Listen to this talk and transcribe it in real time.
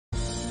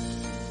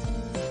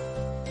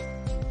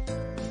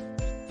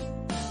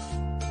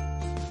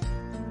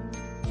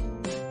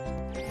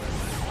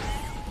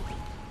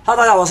哈，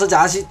大家好，我是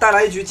假牙西，带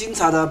来一局精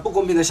彩的不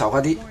公平的小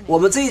快递。我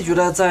们这一局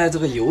呢，在这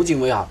个油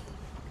警位啊，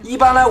一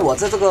般呢，我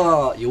在这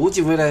个油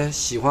警位呢，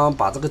喜欢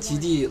把这个基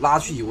地拉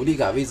去油力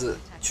改位置，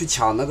去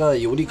抢那个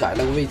油力改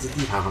那个位置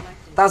地盘哈。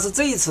但是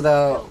这一次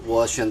呢，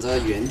我选择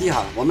原地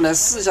哈，我们来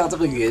试一下这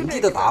个原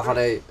地的打法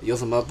呢，有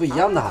什么不一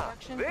样的哈。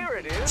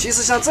其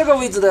实像这个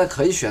位置呢，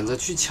可以选择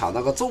去抢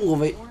那个重工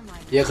位，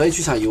也可以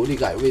去抢油力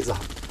改位置哈。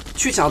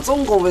去抢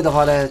重工位的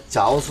话呢，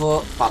假如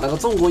说把那个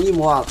重工一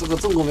摸啊，这个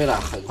重工位呢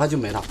很快就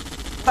没了。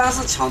但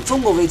是抢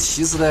重工位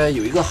其实呢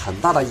有一个很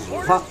大的隐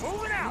患，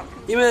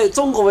因为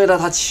重工位呢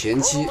它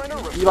前期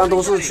一般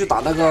都是去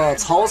打那个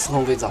超时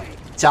空位置。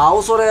假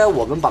如说呢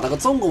我们把那个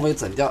重工位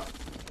整掉，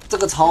这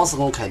个超时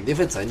空肯定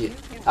会整你。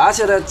而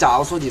且呢，假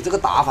如说你这个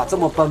打法这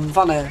么奔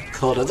放呢，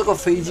可能这个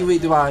飞机位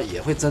对吧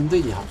也会针对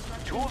你哈。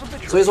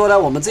所以说呢，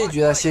我们这一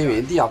局呢先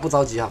原地啊，不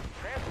着急哈。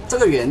这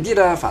个原地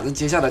呢，反正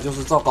接下来就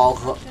是造高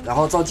科，然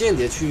后造间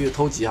谍去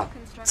偷袭哈。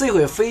这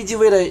回飞机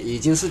位呢已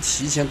经是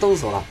提前动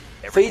手了。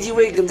飞机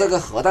位跟这个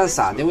核弹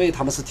闪电位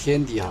他们是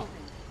天敌哈，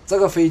这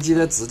个飞机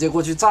呢直接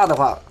过去炸的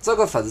话，这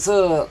个粉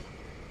色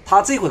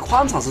它这回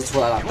矿场是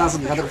出来了，但是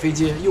你看这个飞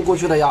机又过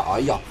去了呀，哎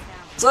呀，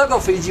这个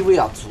飞机位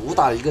啊主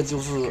打一个就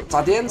是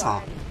炸电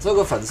厂，这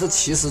个粉色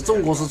其实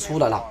重工是出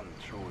来了，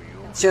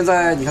现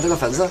在你看这个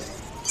粉色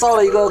造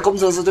了一个工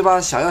程师对吧，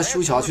想要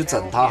修桥去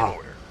整它哈，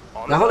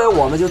然后呢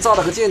我们就造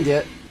了个间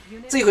谍，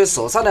这回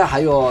手上呢还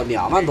有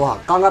2万多哈，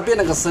刚刚变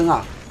了个身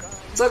啊。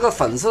这个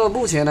粉色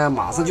目前呢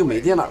马上就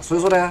没电了，所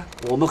以说呢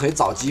我们可以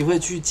找机会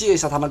去借一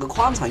下他那个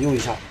矿场用一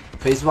下，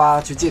可以是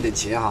吧？去借点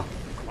钱哈，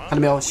看到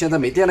没有？现在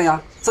没电了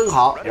呀，正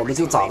好我们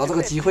就找到这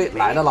个机会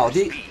来了，老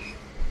弟。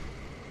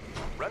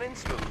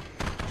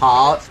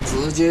好，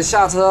直接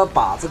下车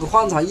把这个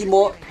矿场一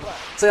摸，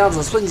这样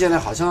子瞬间呢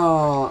好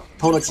像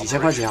偷了几千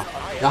块钱啊，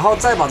然后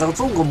再把这个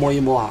重工摸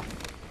一摸啊，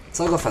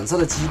这个粉色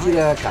的基地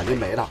呢感觉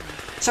没了。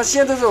像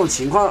现在这种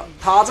情况，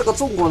他这个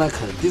重工呢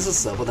肯定是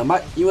舍不得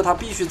卖，因为他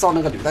必须造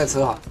那个履带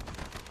车哈。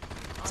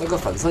这个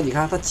粉色你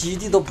看他基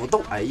地都不动，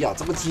哎呀，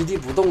这个基地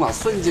不动啊，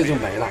瞬间就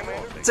没了。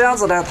这样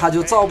子呢，他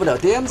就造不了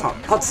电厂，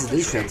他只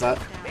能选择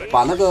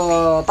把那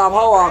个大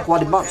炮啊、瓜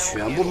顶棒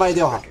全部卖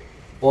掉哈。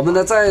我们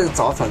呢再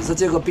找粉色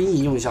借个兵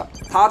营用一下，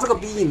他这个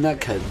兵营呢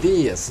肯定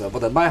也舍不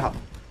得卖哈。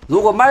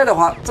如果卖的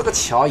话，这个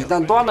桥一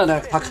旦断了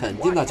呢，他肯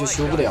定呢就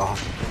修不了哈。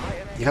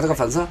你看这个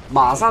粉色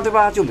马上对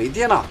吧就没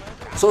电了。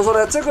所以说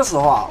呢，这个时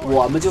候啊，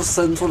我们就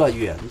伸出了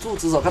援助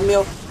之手，看到没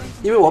有？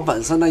因为我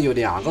本身呢有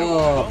2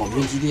个猛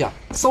兵基地啊，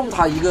送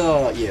他一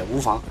个也无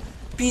妨。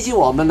毕竟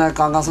我们呢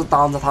刚刚是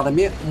当着他的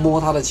面摸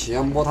他的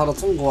钱，摸他的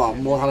重工啊，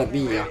摸他的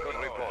兵营啊，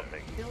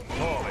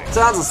这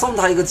样子送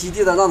他一个基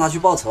地的，让他去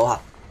报仇哈。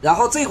然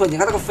后这回你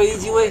看这个飞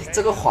机位，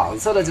这个黄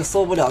色的就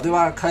受不了对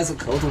吧？开始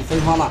口吐芬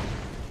芳了，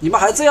你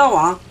们还这样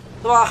玩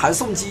对吧？还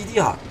送基地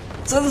哈。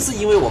正是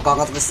因为我刚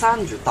刚这个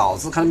上局，导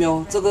致看到没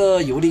有，这个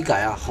油力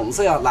改啊，红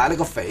色呀来了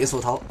个肥手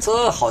套，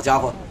这好家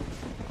伙，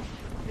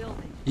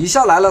一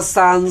下来了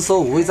3艘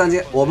无畏战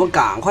舰，我们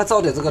赶快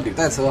造点这个履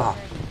带车哈。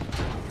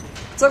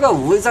这个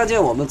无畏战舰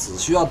我们只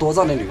需要多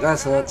造点履带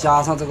车，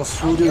加上这个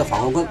苏军的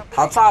防空棍，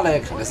它炸呢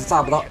肯定是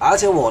炸不到，而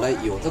且我呢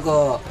有这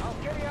个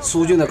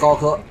苏军的高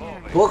科，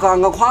我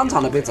刚刚矿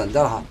场都被整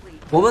掉了哈。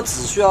我们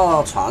只需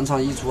要船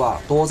一出啊，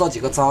多造几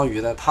个章鱼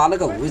的，它那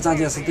个无畏战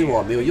舰是对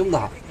我没有用的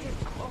哈。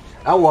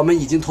而我们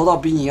已经偷到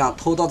兵营啊，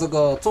偷到这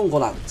个重工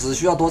了，只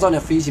需要多造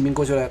点飞行兵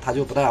过去呢，他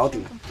就不太好顶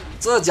了。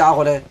这家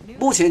伙呢，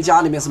目前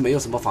家里面是没有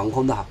什么防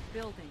空的哈。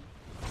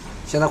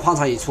现在矿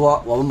场一出，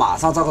我们马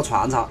上造个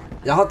船厂，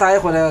然后待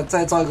会呢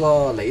再造一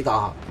个雷达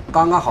哈。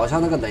刚刚好像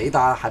那个雷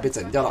达还被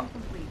整掉了。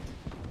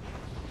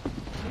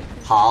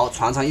好，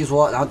船厂一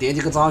出，然后点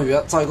几个章鱼，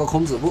造一个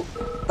空指部。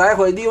待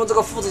会利用这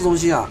个复制中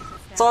心啊，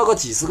造个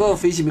几十个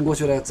飞行兵过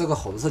去呢，这个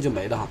红色就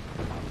没了哈。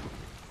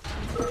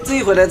这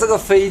一回呢，这个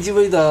飞机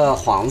位的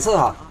黄色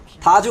哈，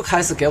他就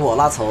开始给我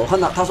拉仇恨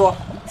了。他说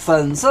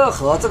粉色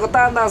和这个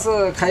蛋蛋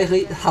是开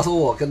黑，他说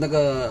我跟那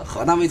个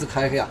核弹位置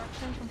开黑啊，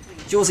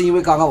就是因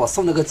为刚刚我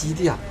送了个基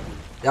地啊，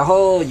然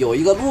后有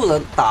一个路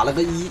人打了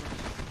个1，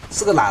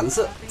是个蓝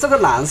色，这个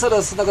蓝色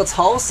的是那个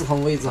超时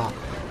空位置哈。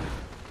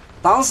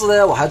当时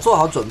呢我还做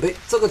好准备，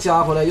这个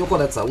家伙呢又过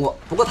来整我，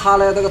不过他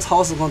呢那个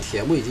超时空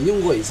铁幕已经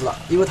用过一次了，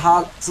因为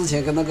他之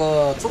前跟那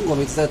个重工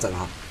位置在整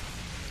哈。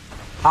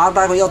他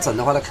待会要整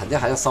的话呢，肯定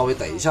还要稍微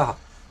等一下哈。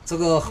这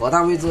个核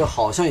弹位置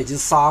好像已经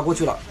杀过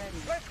去了，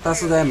但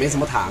是呢没什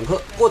么坦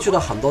克，过去了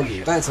很多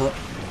履带车。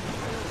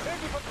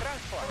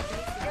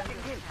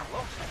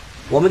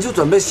我们就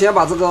准备先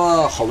把这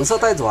个红色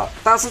带走啊，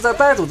但是在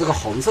带走这个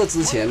红色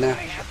之前呢，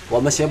我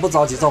们先不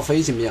着急造飞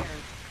行兵啊，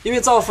因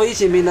为造飞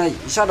行兵呢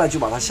一下来就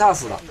把他吓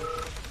死了。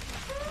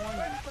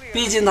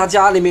毕竟他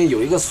家里面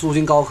有一个苏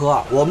军高科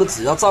啊，我们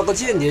只要造个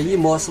间谍一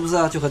摸，是不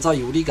是就可以造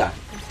油力改？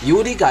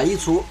油力改一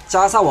出，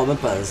加上我们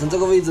本身这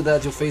个位置呢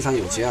就非常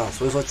有钱啊，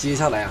所以说接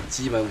下来啊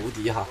基本无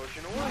敌哈。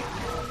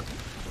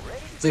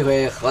这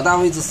回核弹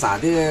位置闪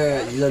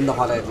电一扔的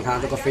话呢，你看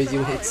这个飞机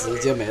位直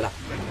接没了。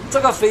这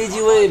个飞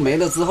机位没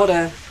了之后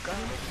呢，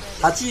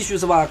他继续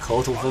是吧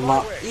口吐芬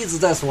芳，一直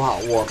在说哈，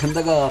我跟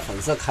这个粉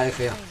色开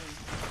黑啊。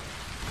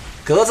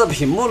隔着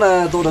屏幕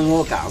呢都能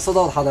够感受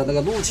到他的那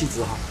个怒气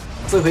值哈。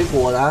这回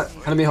果然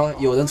看到没有，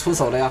有人出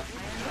手了呀！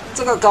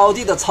这个高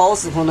地的超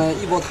时空呢，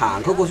一波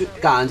坦克过去，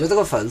感觉这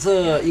个粉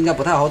色应该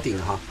不太好顶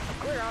哈。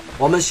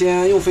我们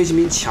先用飞行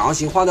兵强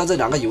行换掉这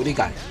2个游离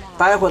杆，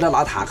待会呢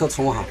拿坦克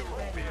冲哈。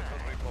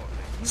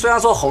虽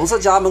然说红色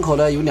家门口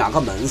呢有2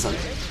个门神，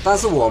但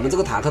是我们这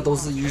个坦克都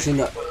是1星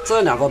的，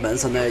这2个门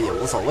神呢也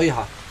无所谓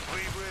哈。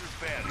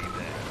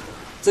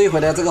这一回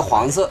呢，这个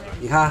黄色，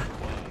你看，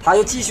他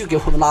又继续给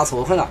我们拉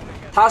仇恨了。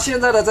他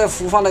现在呢在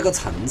孵化那个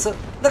橙色，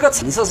那个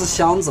橙色是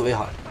箱子位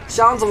哈，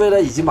箱子位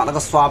呢已经把那个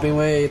刷兵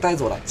位带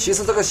走了。其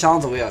实这个箱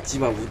子位啊基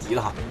本无敌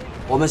了哈。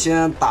我们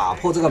先打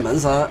破这个门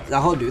神，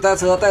然后履带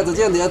车带着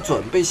间谍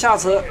准备下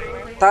车，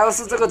但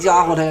是这个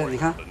家伙呢，你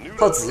看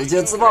他直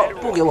接自爆，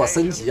不给我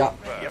升级啊。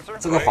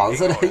这个黄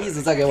色呢一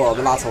直在给我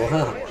们拉仇恨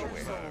哈。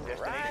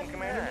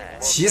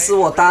其实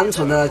我单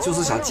纯的就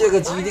是想借个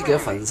基地给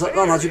粉色，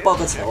让他去报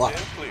个仇啊。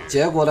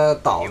结果呢，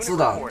导致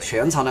了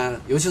全场呢，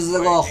尤其是这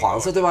个黄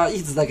色对吧，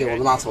一直在给我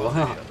们拉仇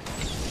恨哈。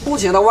目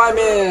前的外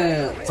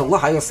面总共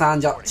还有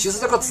3家，其实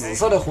这个紫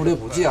色的忽略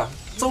不计啊。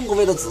中国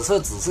位的紫色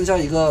只剩下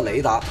一个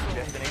雷达，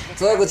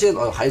这个剑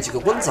还有几个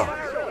棍子，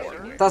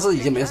但是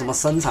已经没有什么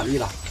生产力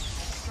了。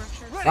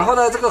然后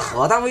呢，这个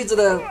核弹位置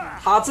呢，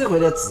它这回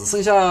呢只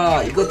剩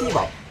下一个地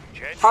堡。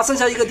他剩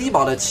下一个地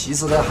堡呢，其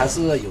实呢还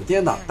是有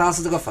电的，但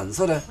是这个粉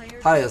色呢，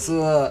他也是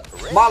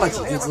骂了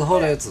几句之后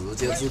呢，直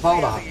接自爆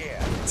了哈。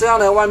这样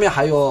呢，外面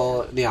还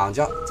有2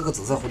家，这个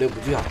紫色忽略不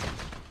计啊。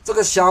这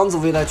个箱子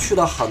位呢去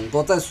了很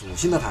多带属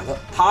性的坦克，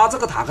他这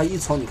个坦克一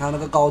冲，你看那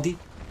个高地，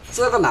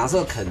这个蓝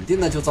色肯定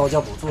呢就招架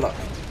不住了。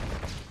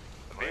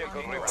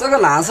这个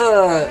蓝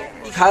色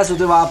一开始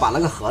对吧，把那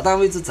个核弹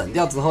位置整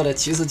掉之后呢，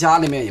其实家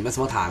里面也没什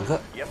么坦克，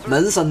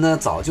门神呢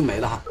早就没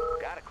了哈。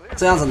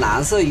这样子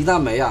蓝色一旦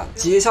没啊，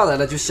接下来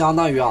呢就相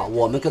当于啊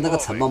我们跟那个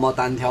陈猫猫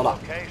单挑了。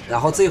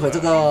然后这回这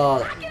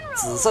个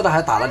紫色的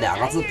还打了2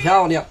个字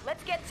漂亮，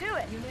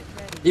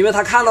因为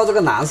他看到这个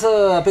蓝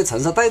色被橙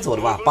色带走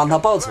了吧，帮他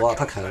报仇啊，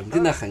他肯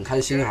定的很开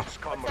心哈。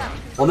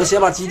我们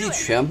先把基地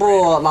全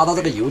部拉到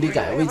这个游离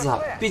改位置哈，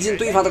毕竟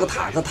对方这个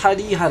坦克太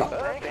厉害了。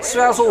虽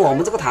然说我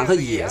们这个坦克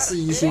也是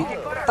1星，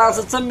但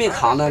是正面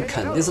扛呢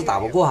肯定是打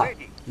不过哈。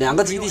2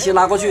个基地先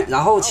拉过去，然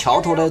后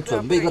桥头呢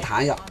准备一个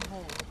弹药。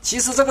其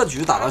实这个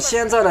局打到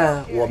现在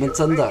呢，我们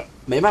真的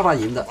没办法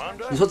赢的。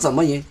你说怎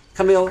么赢？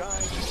看没有？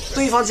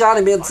对方家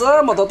里面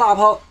这么多大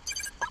炮，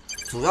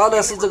主要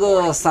的是这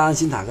个3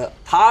星坦克，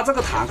他这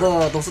个坦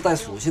克都是带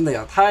属性的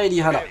呀，太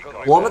厉害了。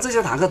我们这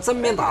些坦克正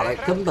面打呢，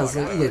根本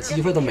是一点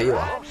机会都没有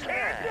啊。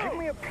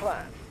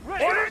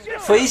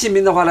飞行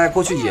兵的话呢，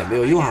过去也没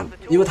有用啊，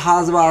因为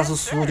他是吧是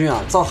苏军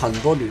啊，造很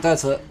多履带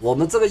车，我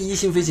们这个1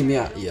星飞行兵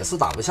啊也是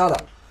打不下的。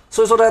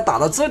所以说呢，打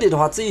到这里的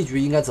话，这一局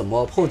应该怎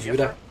么破局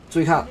呢？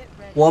注意看。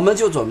我们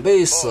就准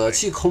备舍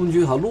弃空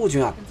军和陆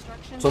军啊，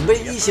准备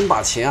1星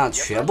把钱啊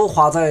全部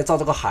花在造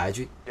这个海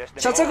军。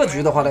像这个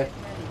局的话呢，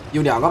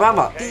有2个办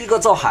法。第一个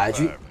造海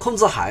军，控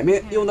制海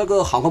面，用那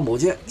个航空母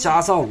舰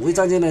加上无畏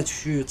战舰呢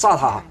去炸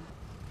它。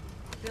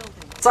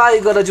再一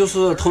个呢就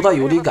是偷到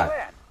游离杆，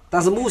但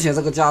是目前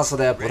这个架势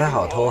呢不太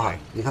好偷哈。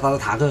你看他的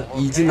坦克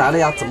已经来了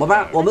呀，怎么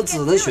办？我们只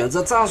能选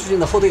择战术性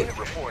的后退。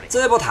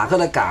这波坦克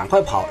呢赶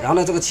快跑，然后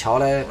呢这个桥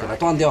呢给它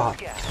断掉哈。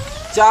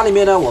家里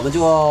面呢，我们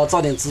就造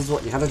点蜘蛛。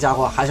你看这家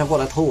伙还想过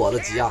来偷我的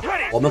级啊，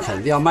我们肯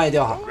定要卖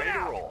掉哈。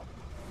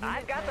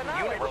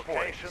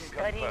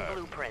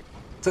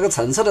这个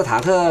橙色的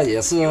坦克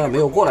也是没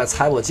有过来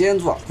拆我建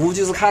筑啊，估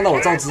计是看到我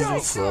造蜘蛛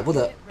舍不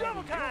得。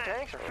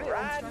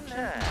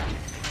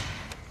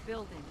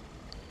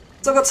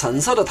这个橙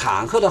色的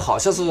坦克的好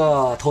像是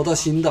偷到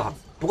新的哈，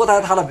不过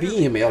他的兵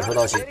营没有偷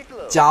到新。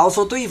假如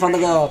说对方那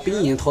个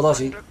兵营偷到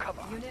新，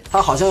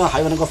他好像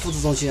还有那个复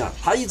制中心啊，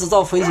他一直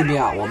造飞行兵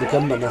啊，我们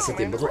根本呢是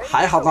顶不住。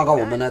还好刚刚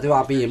我们呢对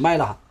吧，兵营卖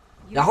了哈，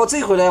然后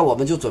这回呢我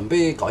们就准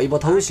备搞一波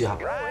偷袭哈。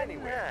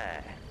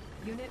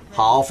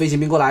好，飞行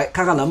兵过来，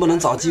看看能不能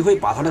找机会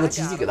把他那个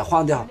基地给他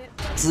换掉。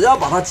只要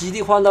把他基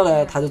地换掉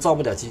呢，他就造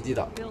不了基地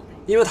的，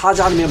因为他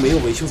家里面没有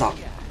维修厂。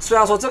虽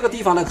然说这个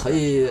地方呢可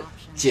以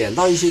捡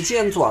到一些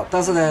建筑啊，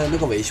但是呢那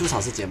个维修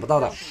厂是捡不到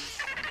的。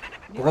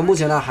不过目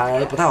前呢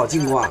还不太好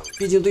进攻啊，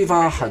毕竟对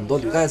方很多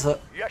履带车。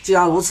既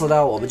然如此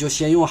呢，我们就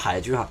先用海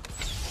军哈，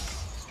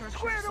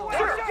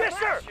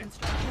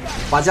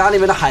把家里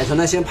面的海豚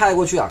呢先派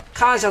过去啊，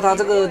看一下他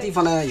这个地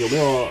方呢有没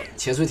有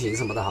潜水艇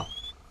什么的哈。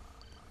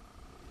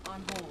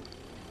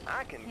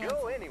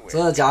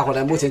这家伙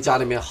呢，目前家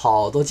里面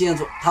好多建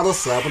筑，他都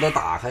舍不得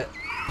打开，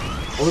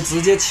我们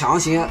直接强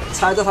行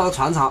拆掉他的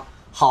船厂。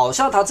好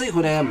像他这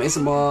回呢没什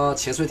么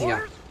潜水艇啊，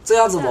这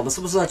样子我们是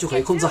不是就可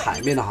以控制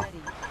海面了哈？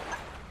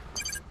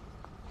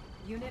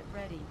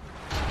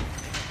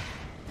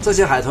这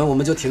些海豚我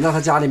们就停到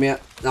他家里面，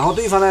然后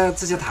对方呢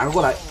这些坦克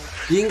过来，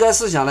应该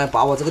是想呢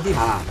把我这个地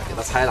盘啊给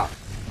他拆了。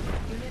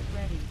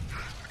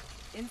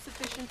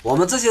我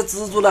们这些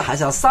蜘蛛呢还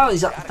想上一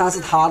下，但是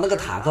他那个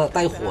坦克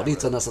带火力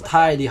真的是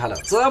太厉害了，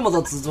这么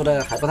多蜘蛛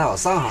呢还不太好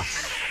上哈。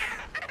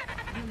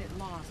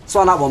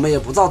算了，我们也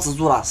不造蜘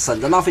蛛了，省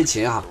得浪费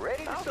钱哈。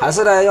还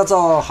是呢要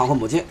造航空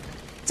母舰。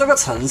这个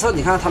橙色，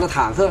你看他的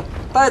坦克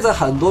带着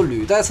很多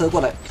履带车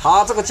过来，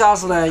他这个架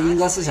势呢，应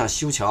该是想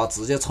修桥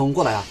直接冲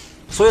过来啊。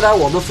所以呢，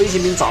我们飞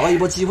行兵找到一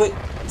波机会，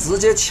直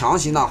接强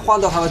行换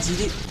掉他的基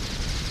地。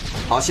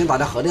好，先打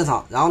掉核电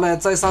厂，然后呢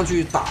再上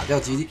去打掉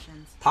基地。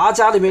他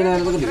家里面呢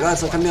这个履带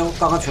车看到没有？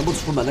刚刚全部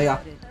出门了呀。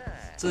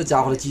这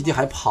家伙的基地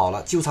还跑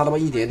了，就差那么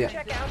一点点。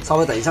稍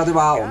微等一下，对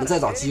吧？我们再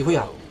找机会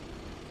啊。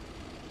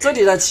这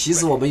里呢，其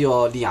实我们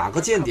有2个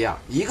间谍啊，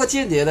一个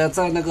间谍呢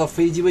在那个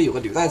飞机位有个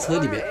履带车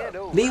里面，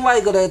另外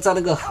一个呢在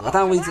那个核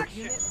弹位置。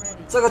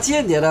这个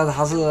间谍呢，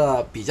它是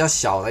比较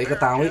小的一个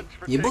单位，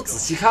你不仔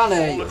细看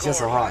呢，有些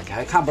时候你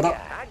还看不到。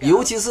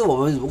尤其是我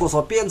们如果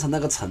说变成那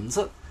个橙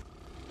色，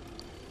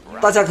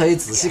大家可以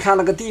仔细看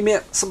那个地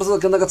面是不是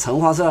跟那个橙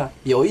黄色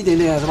有一点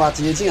点是吧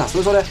接近啊？所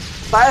以说呢，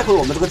待会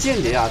我们这个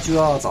间谍就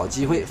要找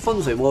机会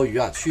浑水摸鱼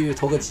去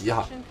偷个级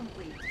哈。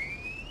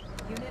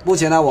目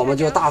前呢，我们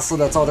就大肆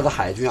的造这个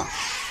海军啊。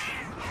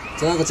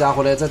这个家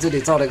伙呢，在这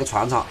里造了一个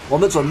船厂，我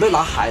们准备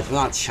拿海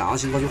豚强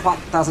行过去换，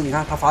但是你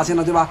看他发现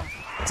了对吧？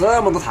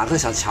这么多坦克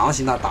想强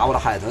行打我的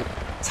海豚，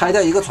拆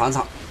掉一个船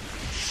厂，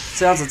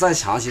这样子再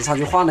强行上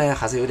去换呢，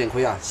还是有点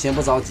亏啊。先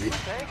不着急，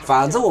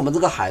反正我们这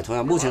个海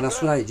豚目前的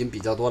数量已经比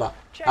较多了，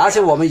而且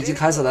我们已经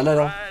开始了那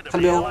种，看到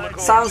没有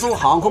？3艘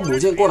航空母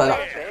舰过来了，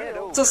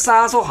这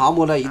3艘航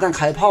母呢，一旦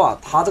开炮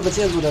它这个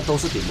建筑呢都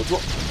是顶不住。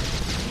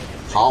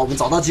好，我们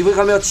找到机会，看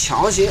到没有？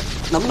强行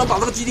能不能把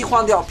这个基地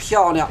换掉？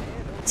漂亮！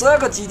这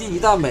个基地一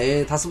旦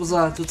没，它是不是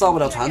就造不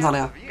了船厂了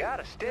呀？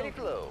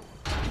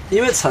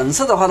因为橙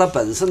色的话，它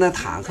本身呢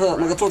坦克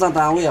那个作战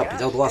单位比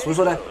较多所以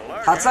说呢，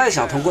它再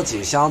想通过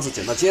捡箱子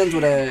捡到建筑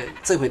呢，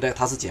这回呢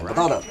它是捡不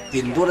到的，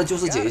顶多的就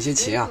是捡一些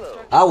钱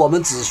而我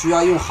们只需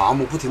要用航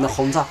母不停的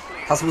轰炸，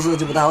它是不是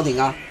就不太好顶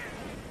啊？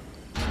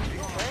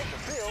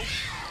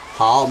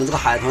好，我们这个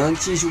海豚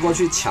继续过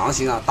去强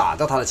行打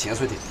掉它的潜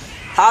水艇。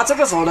它这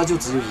个时候呢，就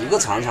只有一个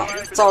船厂，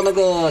造那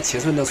个潜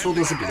水艇的速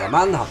度是比较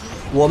慢的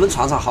我们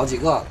船厂好几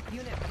个，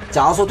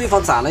假如说对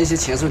方攒了一些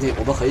潜水艇，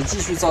我们可以继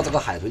续造这个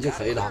海豚就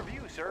可以了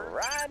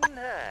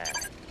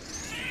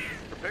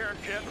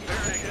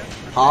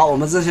好，我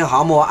们这些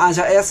航母按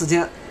下 S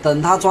键，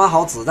等它装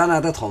好子弹呢，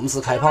再同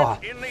时开炮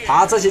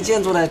它这些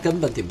建筑呢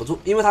根本顶不住，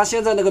因为它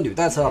现在那个履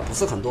带车不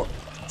是很多。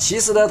其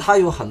实呢，它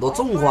有很多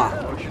重工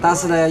但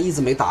是呢一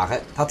直没打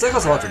开。它这个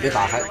时候准备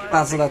打开，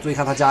但是呢，注意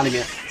看它家里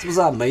面是不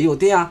是没有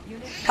电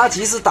它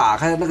即使打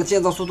开，那个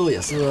建造速度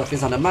也是非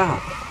常的慢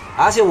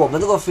而且我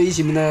们这个飞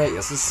行兵呢，也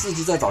是伺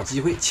机在找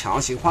机会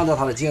强行换掉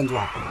它的建筑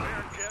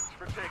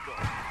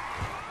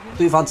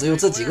对方只有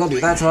这几个履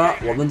带车，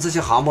我们这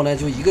些航母呢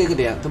就一个一个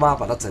点，对吧？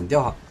把它整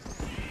掉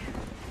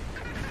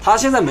它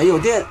现在没有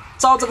电，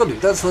造这个履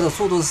带车的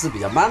速度是比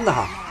较慢的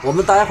我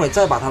们待会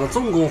再把它的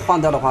重工换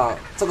掉的话，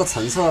这个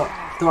橙色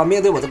对吧？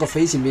面对我这个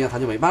飞行兵它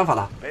就没办法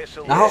了。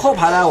然后后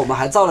排呢，我们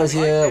还造了一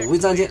些无畏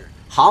战舰，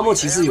航母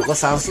其实有个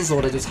3、4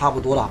艘的就差不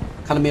多了，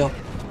看到没有？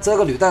这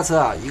个履带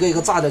车一个一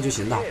个炸掉就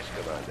行了。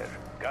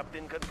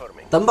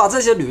等把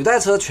这些履带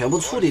车全部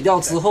处理掉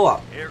之后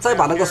再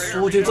把那个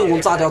苏军重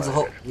工炸掉之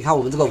后，你看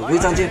我们这个无畏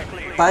战舰，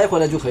待会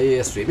呢就可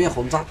以随便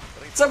轰炸。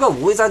这个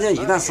无畏战舰一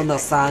旦升了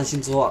3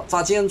星之后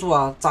炸建筑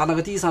炸那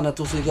个地上呢，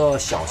都是一个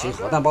小型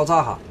核弹爆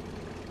炸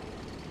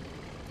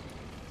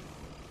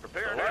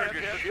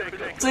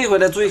这一回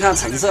呢，注意看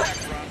橙色，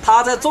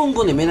他在重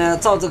工里面呢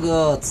造这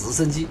个直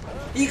升机。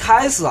一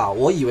开始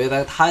我以为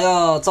呢他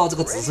要造这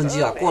个直升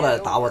机过来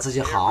打我这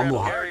些航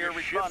母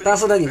但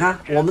是呢，你看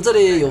我们这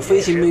里有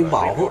飞行兵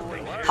保护，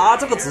他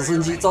这个直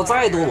升机造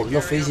再多，我们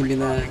的飞行兵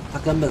呢，他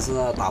根本是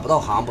打不到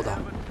航母的。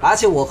而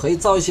且我可以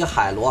造一些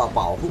海螺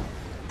保护，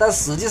但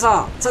实际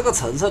上这个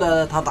橙色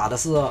呢，他打的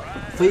是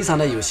非常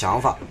的有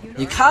想法。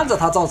你看着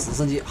他造直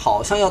升机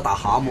好像要打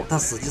航母，但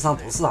实际上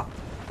不是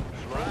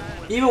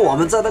因为我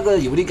们在那个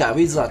有利改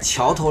位置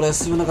桥头呢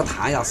是用那个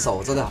弹牙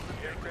守着的。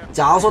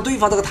假如说对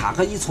方这个坦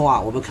克一冲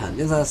我们肯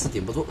定是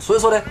顶不住。所以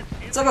说呢，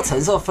这个橙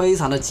色非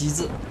常的机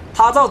智，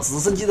他造直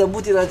升机的目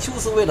的呢，就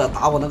是为了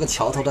打我那个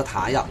桥头的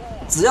弹牙。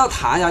只要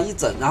弹牙一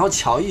整，然后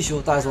桥一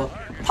修，大家说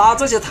他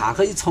这些坦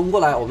克一冲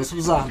过来，我们是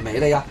不是没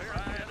了呀？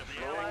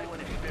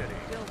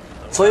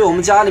所以我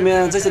们家里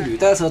面这些履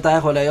带车待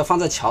会呢要放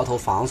在桥头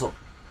防守，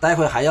待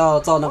会还要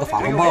造那个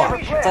防空炮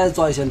再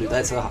造一些履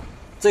带车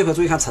这回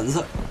注意看橙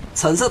色，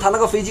橙色他那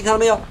个飞机看到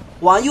没有？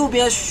往右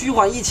边虚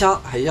晃一枪，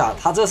哎呀，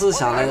他这是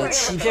想来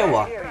欺骗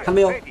我，看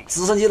没有？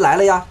直升机来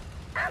了呀！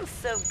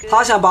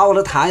他想把我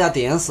的弹牙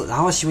点死，然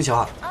后修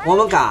桥我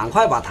们赶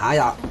快把弹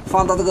牙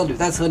放到这个履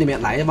带车里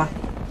面来嘛。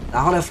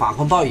然后呢，防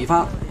空炮一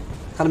放，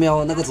看到没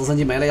有？那个直升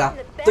机没了呀！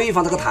对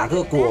方这个坦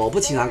克果不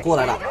其然过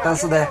来了，但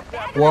是呢，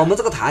我们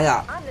这个弹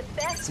牙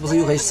是不是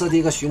又可以设定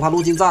一个循环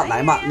路径栅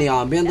来嘛？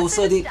两边都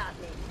设定，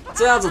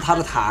这样子他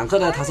的坦克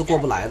呢，他是过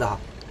不来的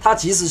他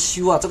即使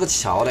修这个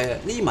桥呢，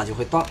立马就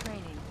会断。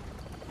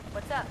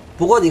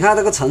不过你看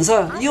这个橙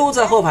色又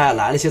在后排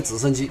来了一些直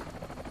升机，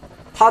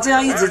他这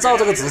样一直造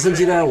这个直升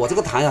机呢，我这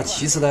个弹牙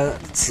其实呢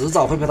迟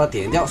早会被他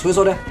点掉。所以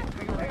说呢，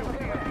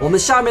我们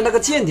下面那个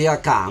间谍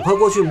赶快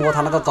过去摸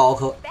他那个高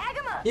科，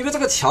因为这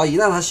个桥一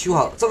旦他修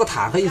好，这个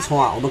坦克一冲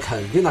我们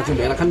肯定就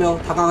没了。看到没有？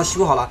他刚刚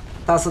修好了，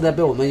但是呢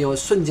被我们又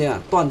瞬间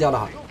断掉了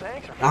哈。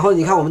然后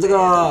你看我们这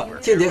个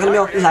间谍看到没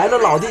有，来了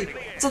老弟，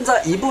正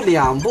在一步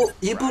两步，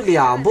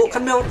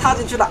看到没有，踏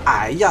进去了，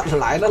哎呀，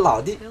来了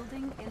老弟。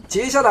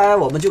接下来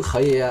我们就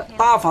可以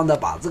大方的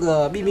把这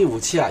个秘密武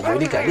器游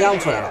力改亮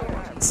出来了。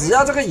只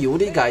要这个游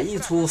力改一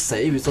出，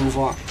谁与争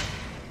锋啊？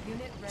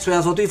虽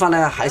然说对方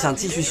呢还想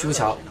继续修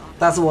桥，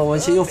但是我们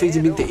先用飞机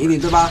兵点一点，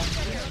对吧？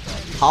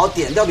好，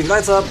点掉履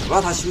带车，不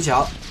让他修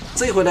桥。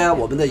这回呢，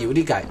我们的游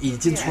力改已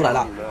经出来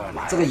了。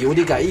这个游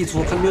力改一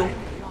出，看到没有？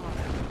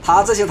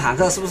他这些坦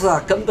克是不是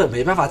根本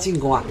没办法进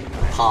攻啊？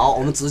好，我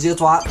们直接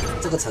抓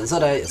这个橙色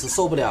呢，也是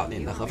受不了，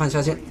领的盒饭下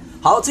线。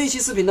好，这一期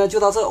视频呢就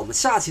到这，我们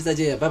下期再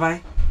见，拜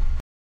拜。